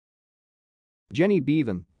Jenny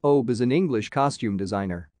Beavan, is an English costume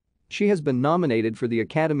designer. She has been nominated for the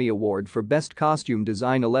Academy Award for Best Costume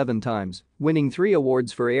Design 11 times, winning 3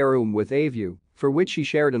 awards for Heirloom with A View, for which she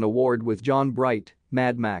shared an award with John Bright,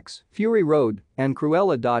 Mad Max, Fury Road, and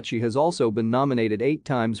Cruella. She has also been nominated 8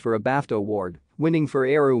 times for a BAFTA Award, winning for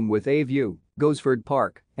Heirloom with A View, Gosford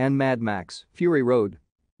Park, and Mad Max, Fury Road.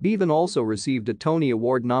 Beavan also received a Tony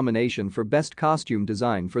Award nomination for Best Costume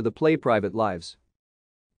Design for the play Private Lives.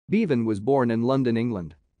 Beavan was born in London,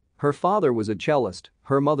 England. Her father was a cellist,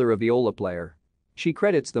 her mother a viola player. She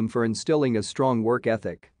credits them for instilling a strong work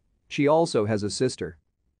ethic. She also has a sister.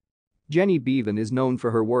 Jenny Beavan is known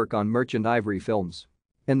for her work on Merchant Ivory films.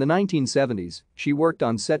 In the 1970s, she worked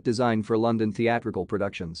on set design for London theatrical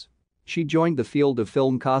productions. She joined the field of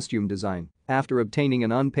film costume design after obtaining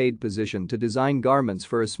an unpaid position to design garments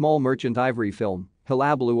for a small Merchant Ivory film,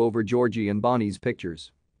 Hullabaloo over Georgie and Bonnie's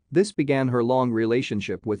Pictures. This began her long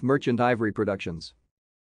relationship with Merchant Ivory Productions.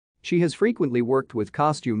 She has frequently worked with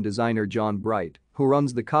costume designer John Bright, who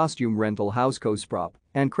runs the costume rental house Cosprop,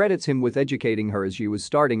 and credits him with educating her as she was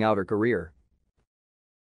starting out her career.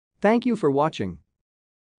 Thank you for watching.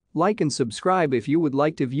 Like and subscribe if you would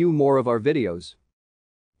like to view more of our videos.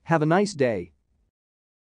 Have a nice day.